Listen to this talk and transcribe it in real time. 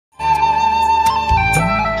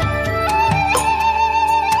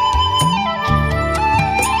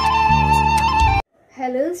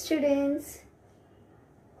students,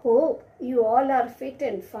 hope you all are fit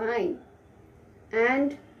and fine,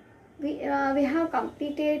 and we have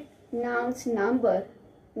completed nouns number.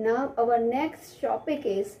 Now our next topic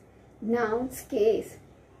is nouns case.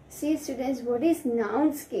 See students, what is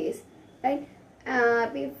nouns case, right?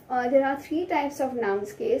 There are three types of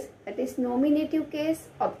nouns case, that is nominative case,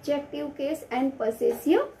 objective case and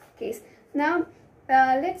possessive case. Now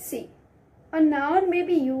let's see. A noun may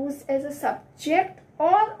be used as a subject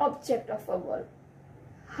or object of a verb.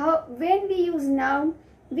 When we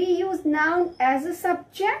use noun as a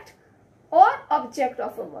subject or object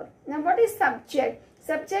of a verb. Now what is subject?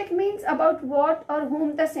 Subject means about what or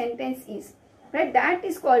whom the sentence is, right? That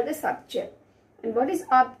is called the subject. And what is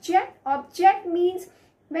object? Object means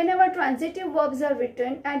whenever transitive verbs are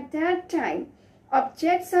written, at that time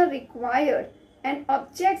objects are required, and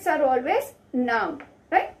objects are always noun,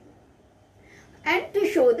 right? And to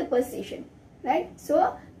show the position, right?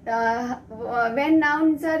 So when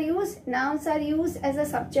nouns are used as a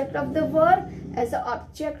subject of the verb, as an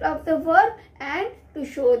object of the verb, and to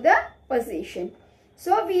show the position.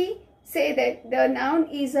 So we say that the noun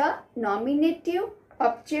is a nominative,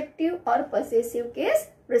 objective or possessive case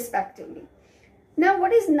respectively. Now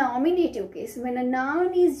what is nominative case? When a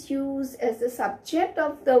noun is used as the subject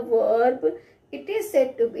of the verb, it is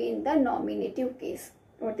said to be in the nominative case.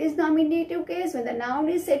 What is nominative case? When the noun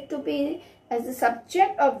is said to be as the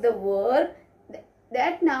subject of the verb,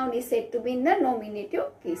 that noun is said to be in the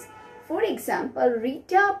nominative case. For example,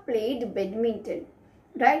 Rita played badminton,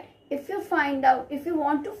 right? If you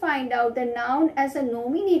want to find out the noun as a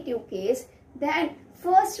nominative case, then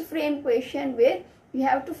first frame question where you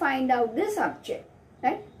have to find out the subject,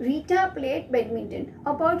 right? Rita played badminton.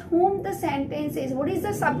 About whom the sentence is? What is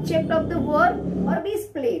the subject of the verb? Verb is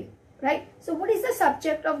played, right? So what is the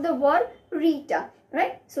subject of the verb? Rita,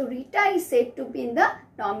 right? So Rita is said to be in the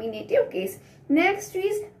nominative case. Next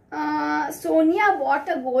is Sonia bought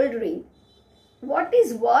a gold ring. What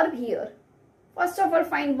is verb here? First of all,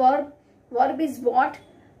 find verb. Verb is bought.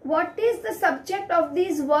 What is the subject of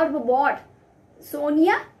this verb bought?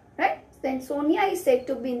 Sonia, right? Then Sonia is said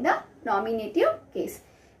to be in the nominative case.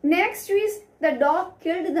 Next is the dog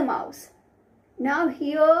killed the mouse. Now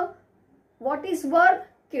here, what is verb?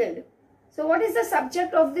 Killed. So what is the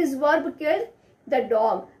subject of this verb killed? The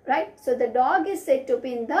dog, right? So the dog is said to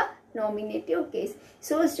be in the nominative case.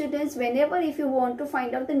 So students, whenever if you want to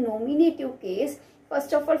find out the nominative case,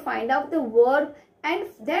 first of all find out the verb and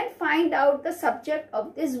then find out the subject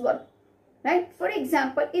of this verb, right? For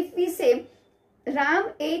example, if we say Ram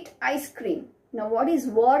ate ice cream. Now what is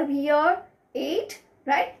verb here? Ate,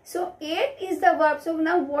 right? So ate is the verb. So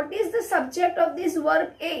now what is the subject of this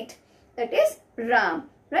verb ate? That is Ram,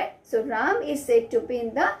 right? So Ram is said to be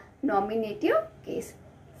in the nominative case.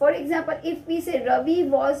 For example, if we say Ravi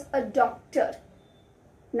was a doctor.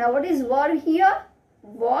 Now what is verb here?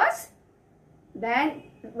 Was. Then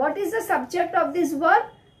what is the subject of this verb?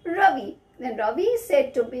 Ravi. Then Ravi is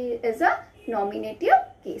said to be as a nominative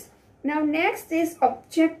case. Now next is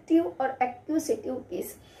objective or accusative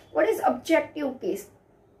case. What is objective case?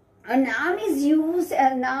 A noun is used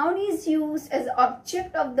as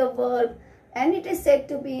object of the verb and it is said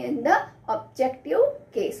to be in the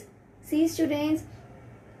objective case. See students,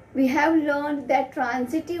 we have learned that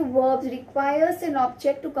transitive verbs requires an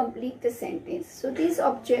object to complete the sentence. So this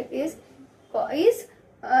object is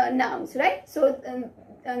nouns, right? So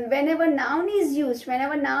whenever noun is used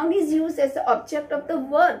as the object of the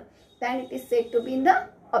verb, then it is said to be in the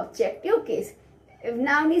objective case. If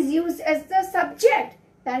noun is used as the subject,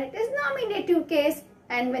 then it is nominative case,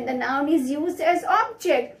 and when the noun is used as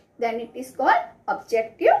object, then it is called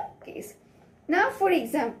objective case. Now for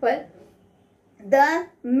example, the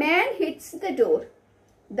man hits the door.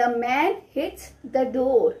 The man hits the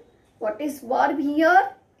door. What is verb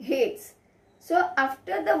here? Hits. So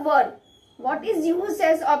after the verb, what is used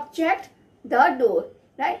as object? The door,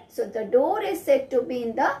 right? So the door is said to be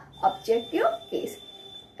in the objective case.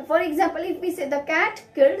 For example, if we say the cat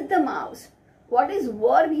killed the mouse, what is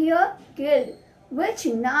verb here? Killed. Which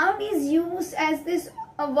noun is used as this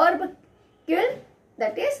verb killed?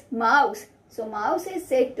 That is mouse. So mouse is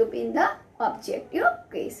said to be in the objective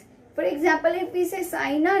case. For example, if we say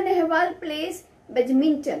Saina Nehwal plays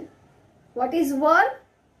badminton, what is verb?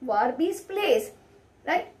 Verb is plays,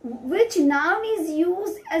 right? Which noun is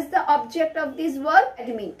used as the object of this verb?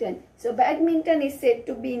 Badminton. So badminton is said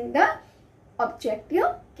to be in the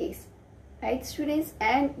objective case, right students?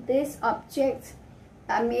 And these objects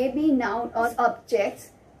may be noun or objects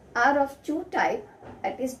are of two types,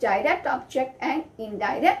 that is direct object and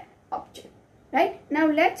indirect object, right? Now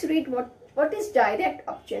let's read what is direct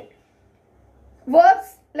object.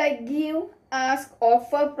 Verbs like give, ask,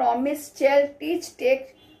 offer, promise, tell, teach,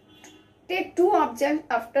 take two objects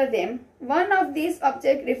after them. One of these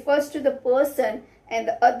objects refers to the person and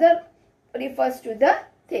the other refers to the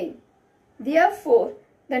thing. Therefore,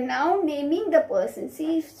 the noun naming the person.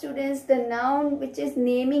 See students, the noun which is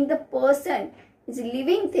naming the person is a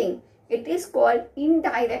living thing. It is called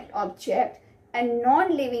indirect object, and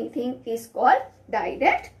non-living thing is called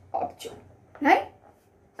direct object. Right?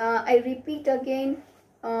 I repeat again,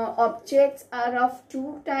 objects are of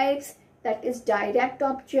two types, that is direct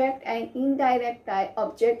object and indirect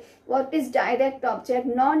object. What is direct object?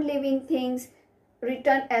 Non-living things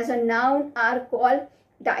written as a noun are called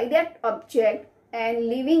direct object, and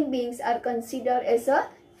living beings are considered as a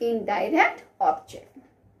indirect object.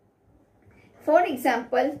 For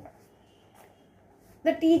example,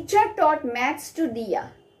 the teacher taught maths to Diya.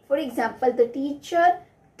 For example, the teacher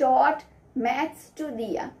taught maths to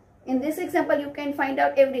Diya. In this example, you can find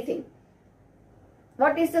out everything.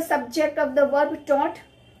 What is the subject of the verb taught?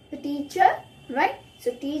 The teacher, right?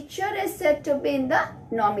 So, teacher is said to be in the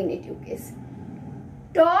nominative case.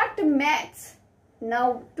 Taught maths.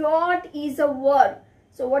 Now, taught is a verb.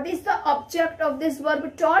 So, what is the object of this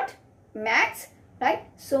verb taught? Maths, right?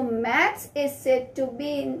 So, maths is said to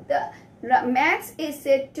be in the the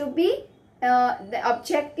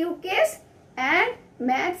objective case, and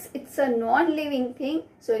maths, it's a non-living thing,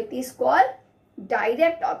 so it is called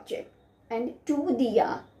direct object. And to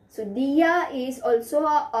Diya, so Diya is also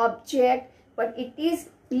an object, but it is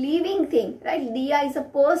living thing, right? Diya is a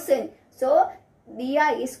person, so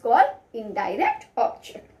Diya is called indirect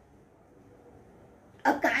object.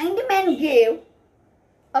 A kind man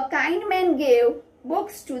gave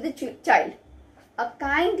books to the child. A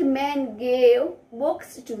kind man gave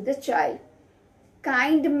books to the child.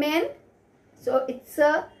 Kind man, so it's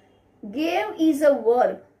a, gave is a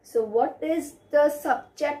verb. So what is the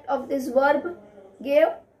subject of this verb? Gave,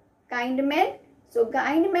 kind man. So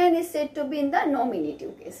kind man is said to be in the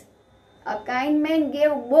nominative case. A kind man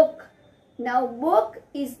gave book. Now book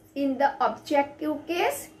is in the objective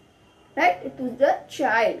case, right, to the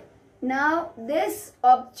child. Now this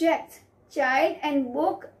object, child and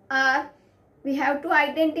book are, we have to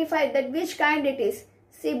identify that which kind it is.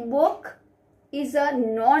 See, book is a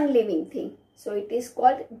non-living thing, so it is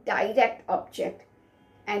called direct object.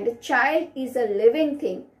 And the child is a living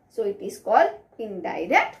thing, so it is called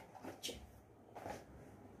indirect object.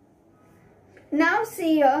 Now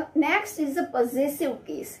see here, next is the possessive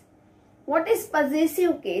case. What is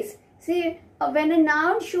possessive case? See, when a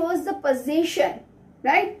noun shows the possession,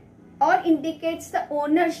 right, or indicates the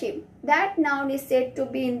ownership, that noun is said to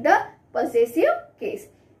be in the possessive case.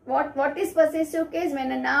 What is possessive case?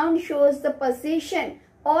 When a noun shows the possession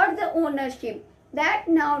or the ownership, that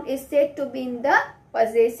noun is said to be in the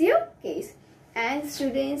possessive case. And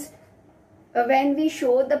students, when we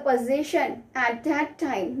show the possession, at that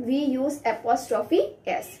time we use apostrophe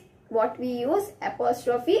s. What we use?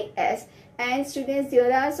 Apostrophe s. And students,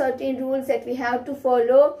 there are certain rules that we have to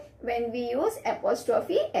follow when we use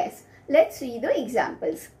apostrophe s. Let's see the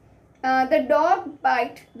examples. The dog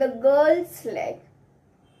bite the girl's leg.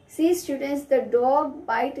 See students, the dog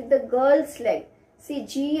bite the girl's leg. See,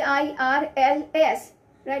 G-I-R-L-S,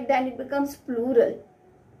 right? Then it becomes plural.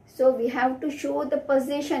 So we have to show the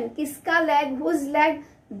possession. Kiska leg? Whose leg?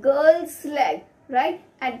 Girl's leg, right?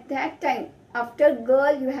 At that time, after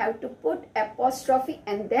girl, you have to put apostrophe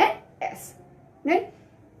and then s, right?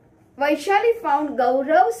 Vaishali found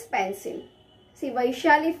Gaurav's pencil. See,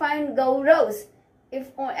 Vaishali found Gaurav's.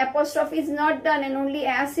 If apostrophe is not done and only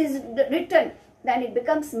s is written, then it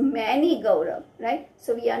becomes many Gaurav, right?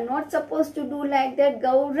 So we are not supposed to do like that.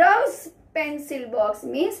 Gaurav's pencil box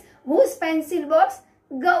means whose pencil box?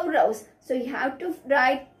 Gaurav's. So you have to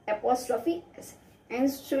write apostrophe s. And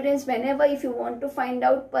students, whenever if you want to find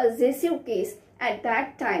out possessive case, at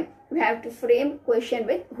that time you have to frame question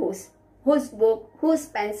with whose. Whose book, whose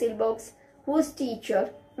pencil box, whose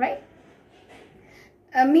teacher, right?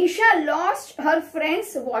 Misha lost her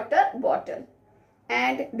friend's water bottle.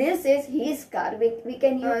 And this is his car. We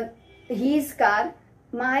can use his car,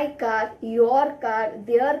 my car, your car,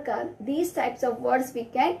 their car. These types of words we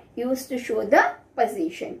can use to show the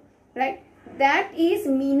possession, right? That is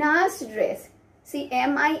Mina's dress. See,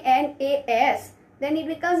 M-I-N-A-S. Then it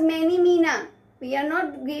becomes many Mina. We are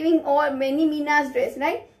not giving all many Mina's dress,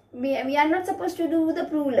 right? We are not supposed to do the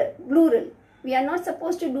plural. We are not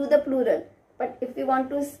supposed to do the plural. But if we want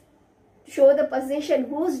to show the possession,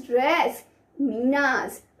 whose dress?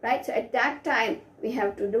 Mina's, right? So at that time we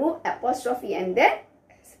have to do apostrophe and then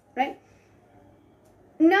s, right?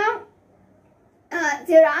 Now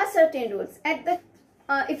there are certain rules. At the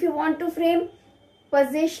if you want to frame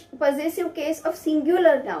possessive case of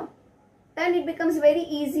singular noun, then it becomes very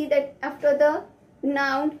easy that after the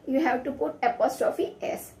noun you have to put apostrophe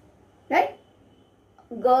s, right?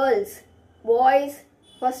 Girls, boys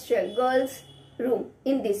hostel, girls room,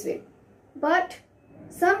 in this way. But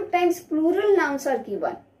sometimes plural nouns are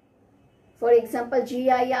given. For example,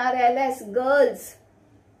 girls, girls,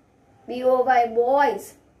 boy,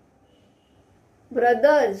 boys,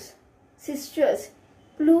 brothers, sisters.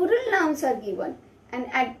 Plural nouns are given, and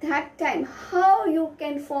at that time how you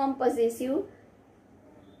can form possessive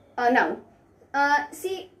noun?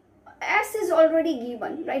 See, s is already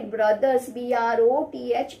given, right? Brothers,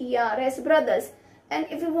 brothers, brothers. And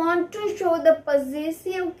if you want to show the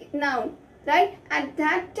possessive noun, right, at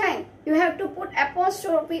that time you have to put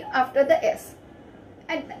apostrophe after the s.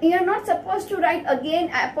 And you are not supposed to write again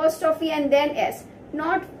apostrophe and then s.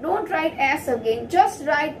 Don't write s again, just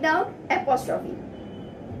write down apostrophe,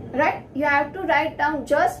 right? You have to write down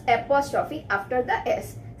just apostrophe after the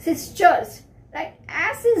s. Sisters, right?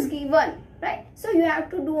 S is given, right? So you have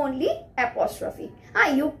to do only apostrophe.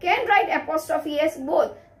 You can write apostrophe s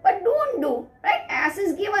both, but don't do, right? S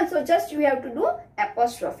is given, so just you have to do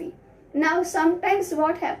apostrophe. Now sometimes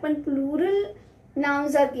what happen, plural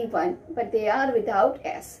nouns are given but they are without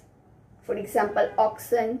s. For example,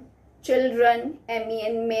 oxen, children,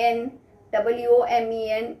 men, men,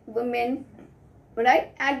 women, women,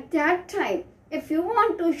 right? At that time, if you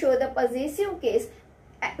want to show the possessive case,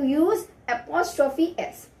 use apostrophe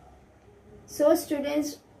s. So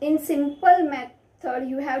students, in simple method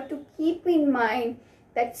you have to keep in mind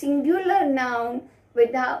that singular noun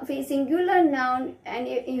and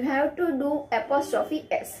you have to do apostrophe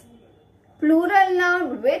s. Plural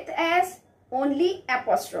noun with s, only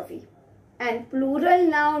apostrophe, and plural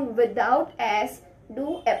noun without s,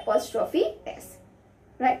 do apostrophe s,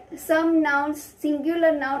 right? Some nouns,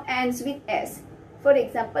 singular noun ends with s. For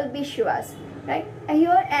example, Vishwas, right? And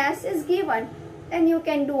here s is given, and you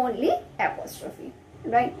can do only apostrophe,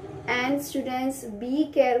 right? And students, be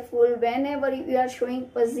careful whenever you are showing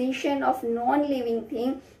position of non-living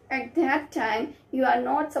thing. At that time you are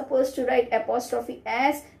not supposed to write apostrophe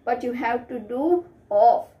s, but you have to do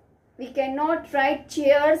of. We cannot write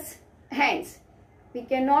chairs hands, we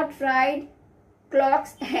cannot write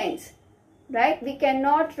clocks hands, right? We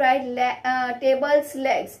cannot write tables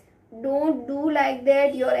legs. Don't do like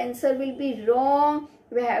that, your answer will be wrong.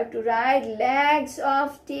 We have to write legs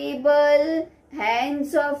of table,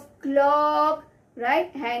 hands of clock,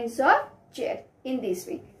 right? Hands of chair, in this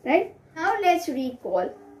way, right? Now let's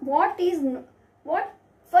recall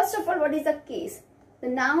first of all, what is the case? The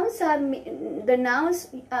nouns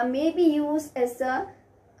may be used as the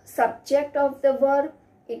subject of the verb,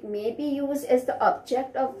 it may be used as the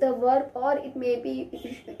object of the verb, or it may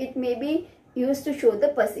be used to show the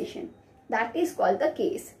position. That is called the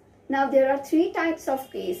case. Now there are three types of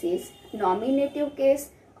cases: nominative case,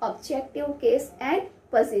 objective case, and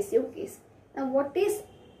possessive case. Now what is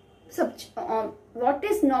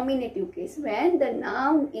nominative case? When the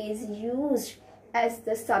noun is used as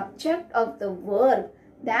the subject of the verb,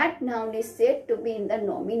 that noun is said to be in the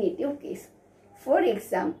nominative case. For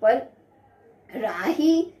example,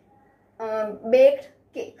 Rahi baked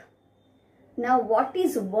cake. Now what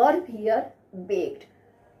is verb here? Baked.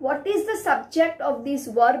 What is the subject of this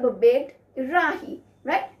verb baked? Rahi,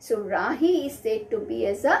 right? So Rahi is said to be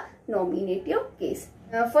as a nominative case.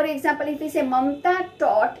 For example, if we say Mamta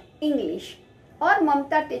taught English or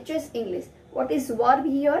Mamta teaches English, what is verb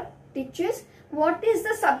here? Teaches. What is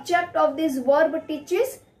the subject of this verb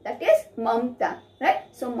teaches? That is Mamta, right?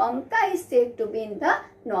 So Mamta is said to be in the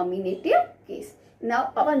nominative case.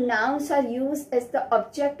 Now our nouns are used as the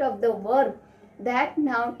object of the verb. That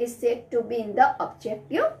noun is said to be in the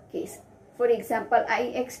objective case. For example,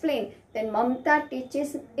 I explained that Mamta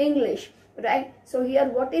teaches English, right? So here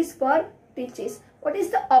what is verb? Teaches. What is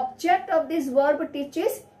the object of this verb?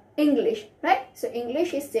 Teaches English, right? So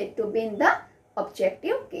English is said to be in the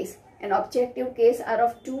objective case. And objective case are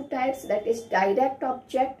of two types, that is direct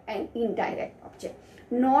object and indirect object.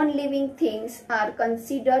 Non-living things are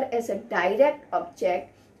considered as a direct object,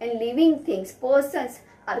 and living things, persons,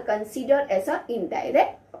 are considered as an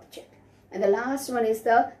indirect object. And the last one is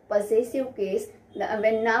the possessive case,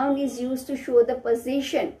 when noun is used to show the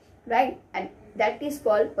position, right? And that is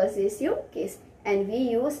called possessive case. And we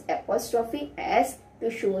use apostrophe s to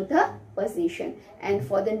show the position. And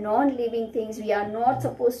for the non-living things, we are not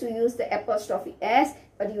supposed to use the apostrophe s,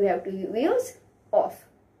 but you have to use of.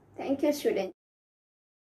 Thank you, students.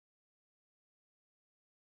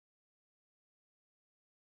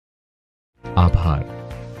 आभार।